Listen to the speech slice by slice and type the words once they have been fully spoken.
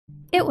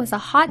It was a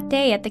hot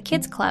day at the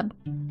kids' club.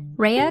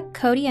 Rhea,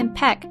 Cody, and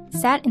Peck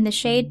sat in the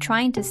shade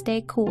trying to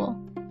stay cool.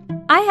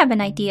 "I have an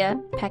idea,"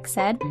 Peck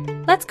said.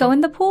 "Let's go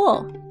in the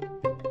pool."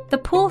 "The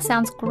pool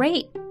sounds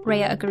great,"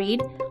 Rhea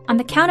agreed. "On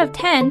the count of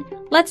 10,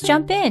 let's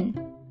jump in."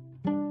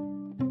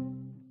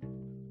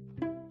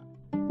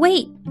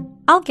 "Wait,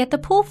 I'll get the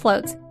pool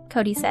floats,"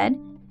 Cody said.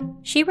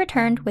 She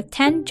returned with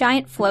 10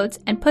 giant floats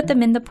and put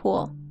them in the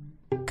pool.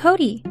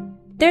 "Cody,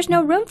 there's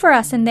no room for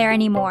us in there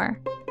anymore,"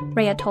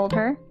 Rhea told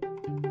her.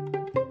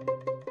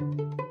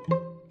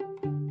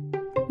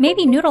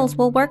 "Maybe noodles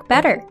will work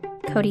better,"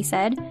 Cody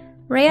said.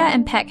 Rhea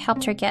and Peck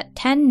helped her get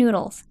 10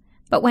 noodles,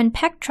 but when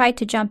Peck tried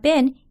to jump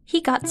in,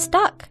 he got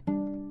stuck.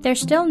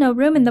 "There's still no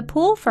room in the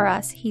pool for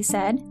us," he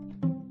said.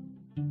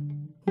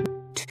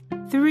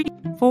 3,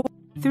 4,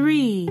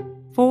 3,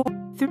 4,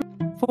 3,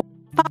 4,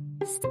 5,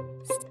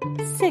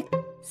 6,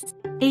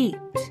 8.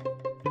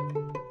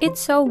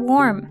 "It's so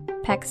warm,"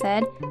 Peck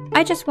said.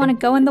 "I just want to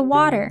go in the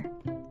water."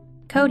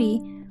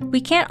 "Cody, we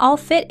can't all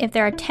fit if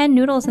there are 10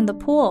 noodles in the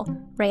pool,"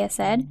 Rhea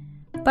said.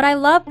 "But I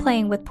love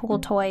playing with pool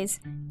toys,"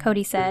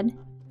 Cody said.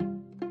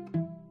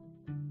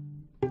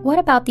 "What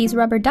about these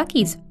rubber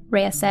duckies?"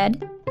 Rhea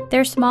said.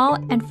 "They're small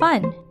and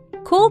fun."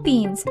 "Cool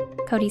beans,"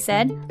 Cody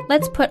said.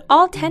 "Let's put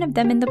all 10 of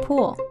them in the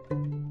pool."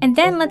 "And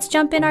then let's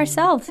jump in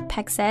ourselves,"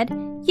 Peck said.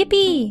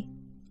 "Yippee!"